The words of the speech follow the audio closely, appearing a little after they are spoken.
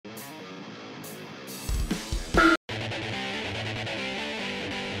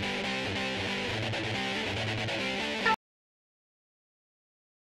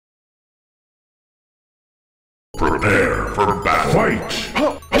for battle. Fight!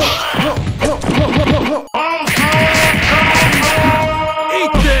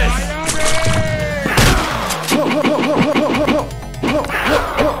 Eat this!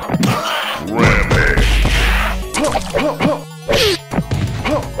 Rampage!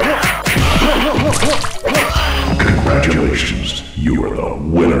 Congratulations, you are the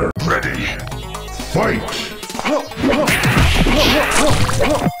winner. Ready. Fight!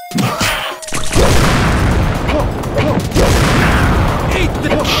 Eat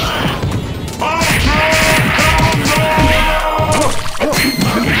this!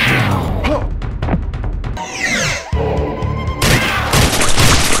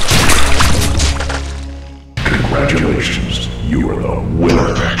 Congratulations, you are the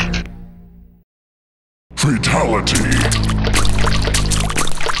winner. Fatality!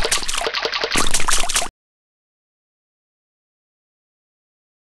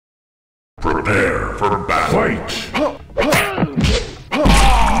 Prepare for battle. Fight!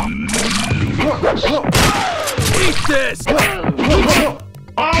 Eat this!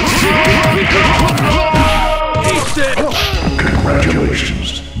 Eat this!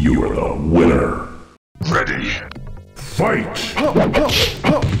 Congratulations, you are the winner. Ready. Fight!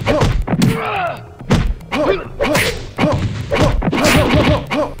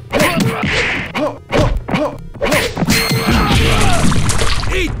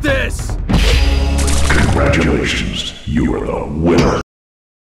 Eat this! Congratulations, you are the winner.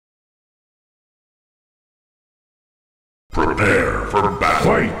 Prepare for battle.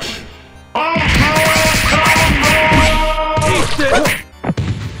 Fight! Eat this!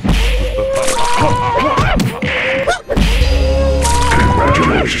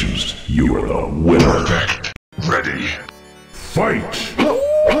 Congratulations, you are the winner. Ready. Fight!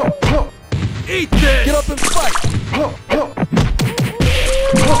 Eat this! Get up and fight!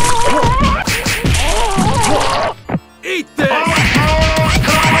 Eat this!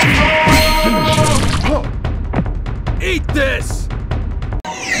 Eat this!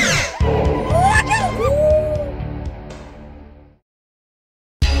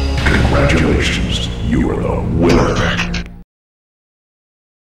 Congratulations, you are the winner.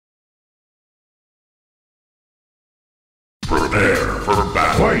 Prepare for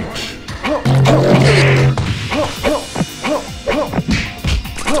battle. Fight!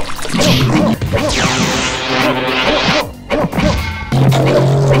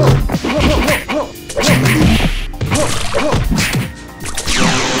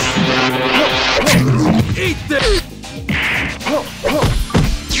 Eat this!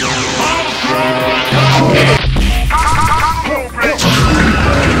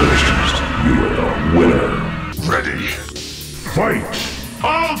 Congratulations, you are the winner. Ready. Fight!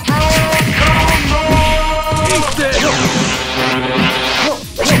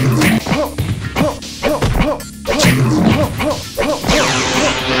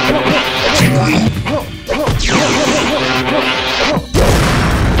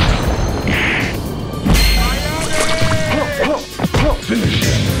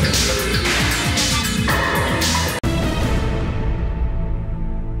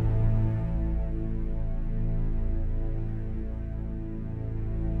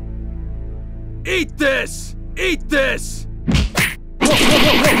 Eat this! Eat this! Eat this!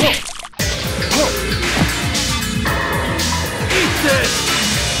 Eat this!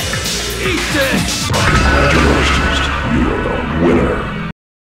 Eat this! Congratulations, you are the winner.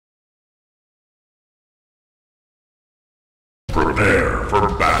 Prepare for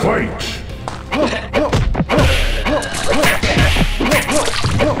battle. Fight!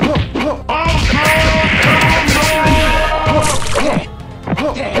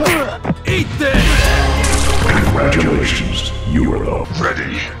 Eat this! Congratulations, you are the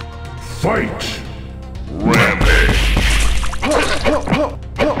ready. Fight! Rampage!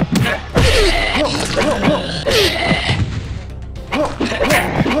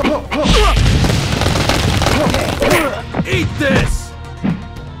 Eat this!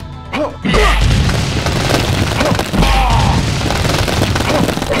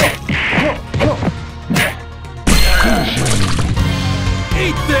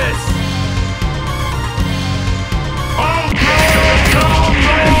 Eat this!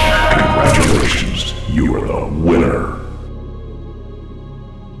 Congratulations, you are the winner.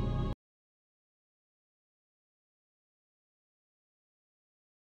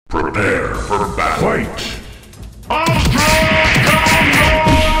 Prepare for battle. Fight!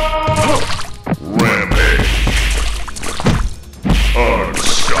 Rampage!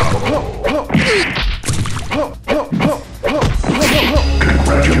 Unstoppable!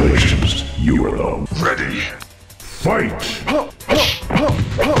 Congratulations, you are the ready. Fight!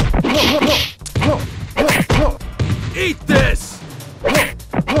 Eat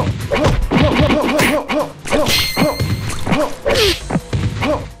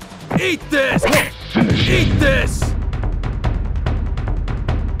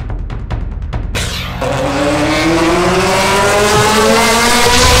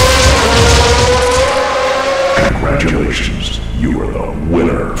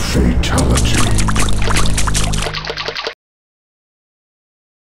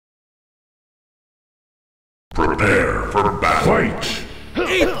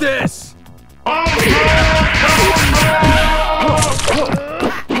this!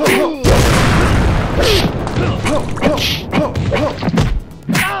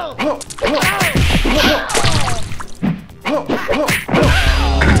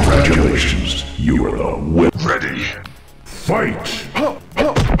 Congratulations, you are the winner. Ready. Fight!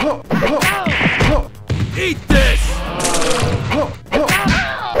 Eat this!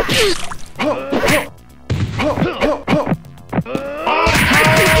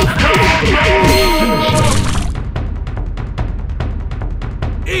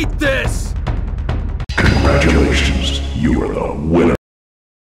 Eat this! Congratulations, you are the winner.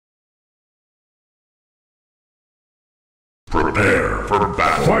 Prepare for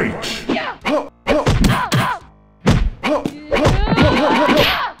battle. Fight!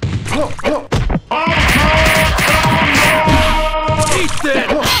 Eat this!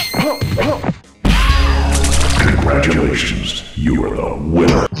 Congratulations, you are the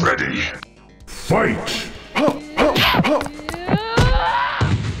winner. Ready. Fight!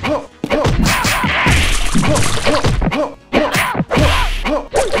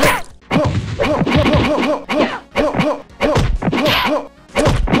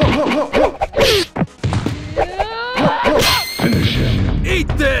 Finish him. Eat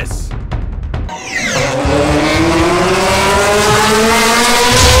this!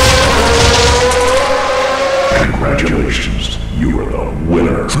 Congratulations, you are the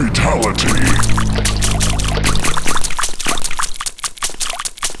winner. Fatality.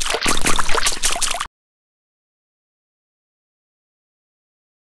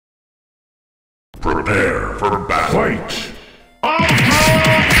 Prepare for battle. Fight!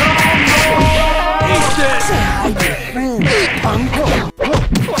 Eat this!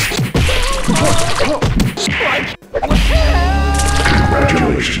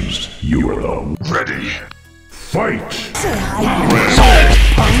 Congratulations, you are the ready. Fight!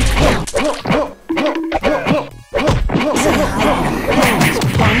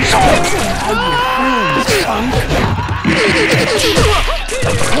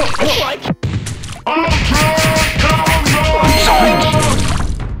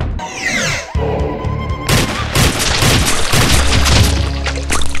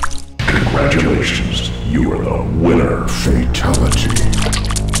 Congratulations, you are the winner. Fatality.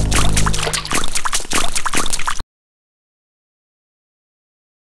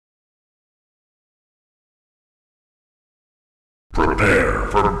 Prepare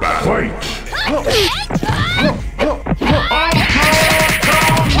for battle. Fight!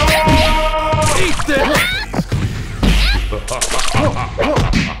 Eat this!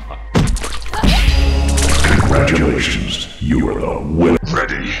 Congratulations, you are the winner.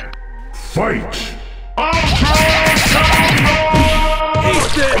 Ready. Fight!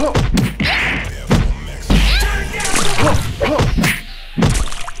 Eat this!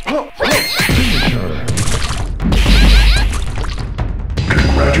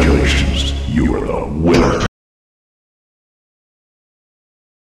 Congratulations, you are the winner.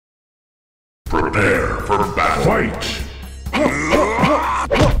 Prepare for battle. Fight!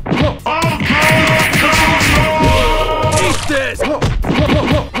 Eat this!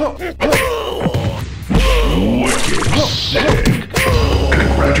 Wicked sick.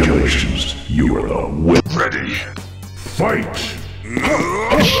 Congratulations, you are the winner. Ready. Fight!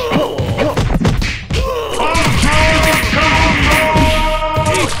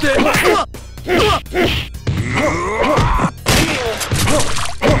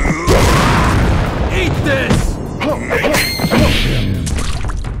 Eat this! Eat this!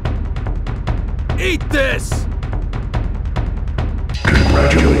 Eat this!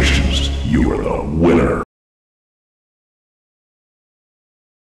 Congratulations, you are the winner.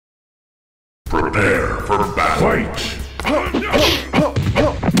 Prepare for battle. Fight!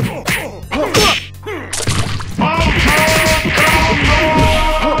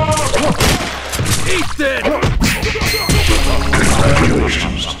 Eat this!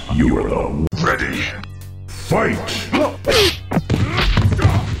 Congratulations, you are the ready. Fight!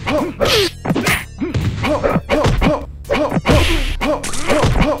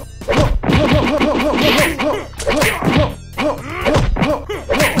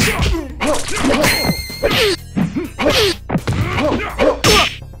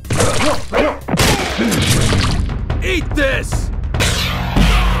 Eat this!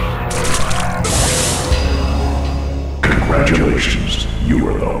 Congratulations, you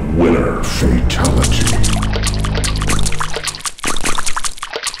are the winner. Fatality.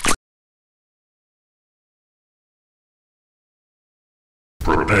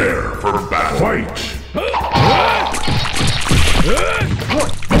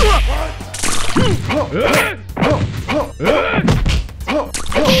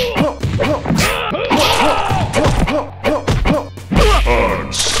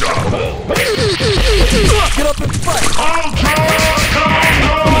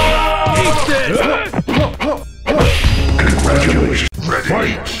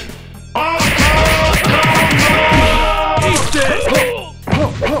 Eat this!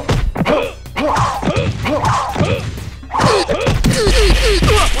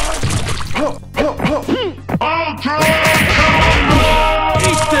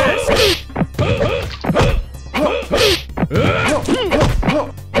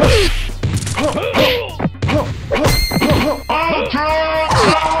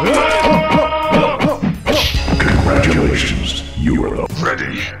 Congratulations, you are the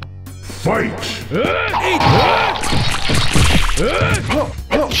ready. Fight! Eat this!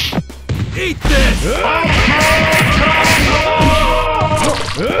 Eat this!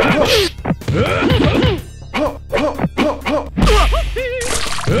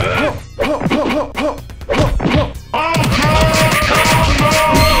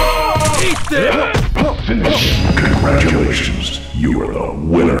 Finish him. Congratulations, you are the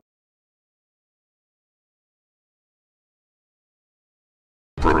winner.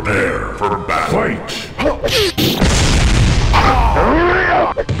 Prepare for battle. Fight!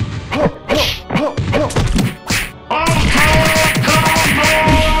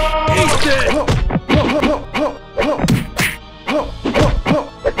 Eat this!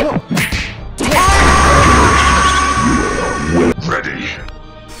 Ready.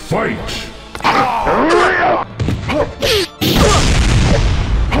 Fight!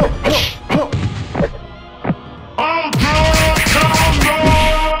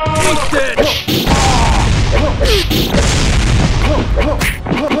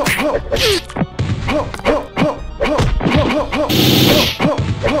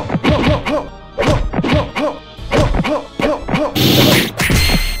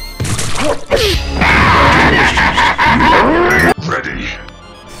 Ready.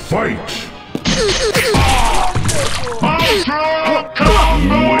 Fight!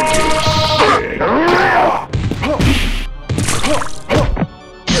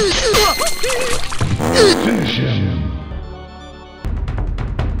 Finish him.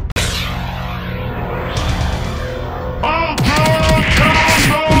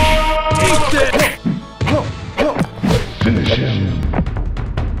 Finish him.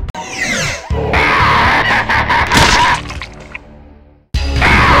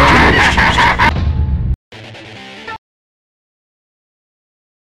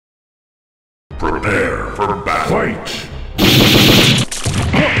 Prepare for battle. Fight!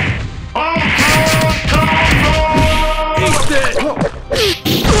 Eat this!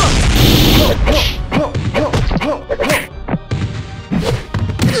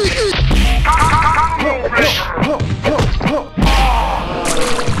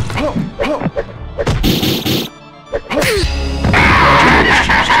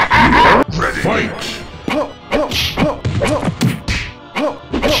 Ready. Fight!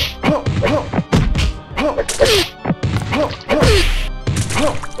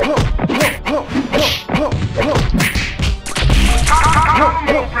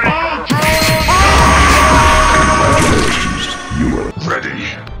 You are ready.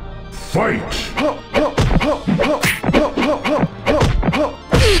 Fight!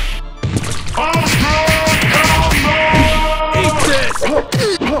 Eat this!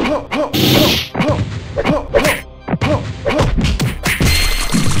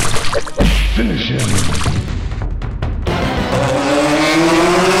 Finish him.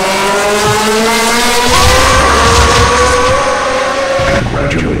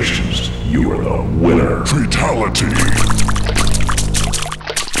 Congratulations, you are the winner. Fatality.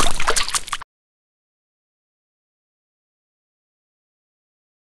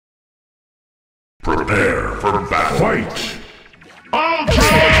 Prepare for battle. Fight!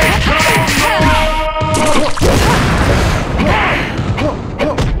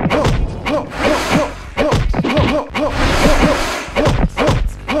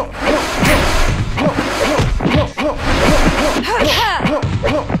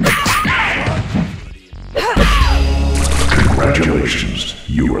 Congratulations,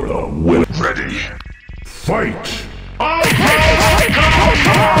 you are the winner. Ready. Fight!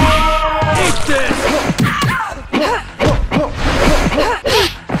 Eat this!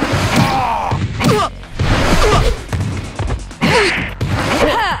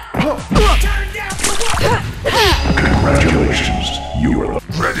 Congratulations, you are the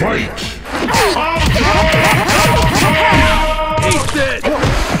ready. Fight! Eat this!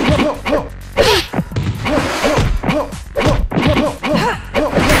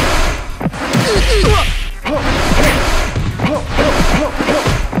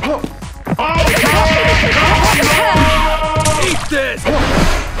 Eat this!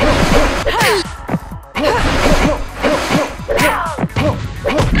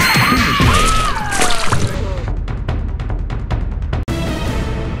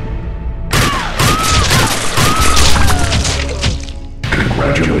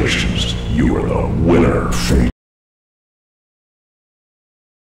 You are the winner, Fate.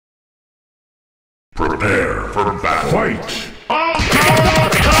 Prepare for battle. Fight!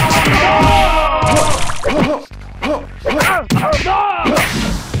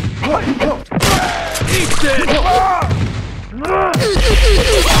 Eat this!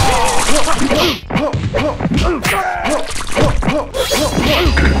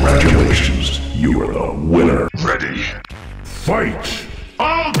 Congratulations, you are the winner. Ready. Fight!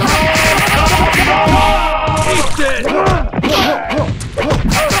 Eat this!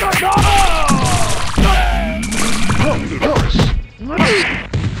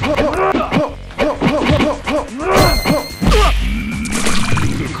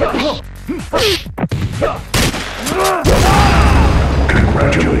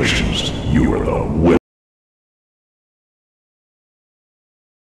 Congratulations, you are the winner.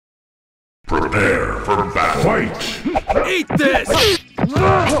 Prepare for battle. Fight! Eat this!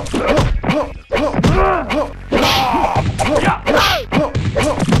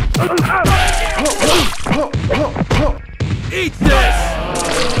 Eat this!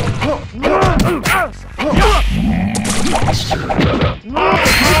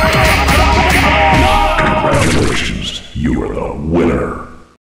 Congratulations, you are the winner.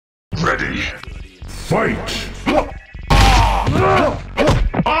 Ready. Fight!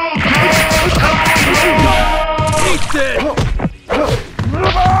 Eat this!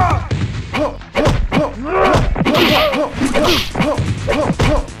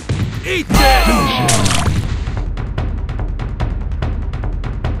 Eat this!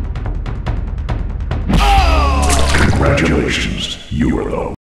 Congratulations, you are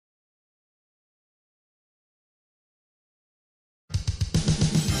the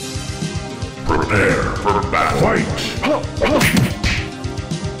Prepare for battle. Fight!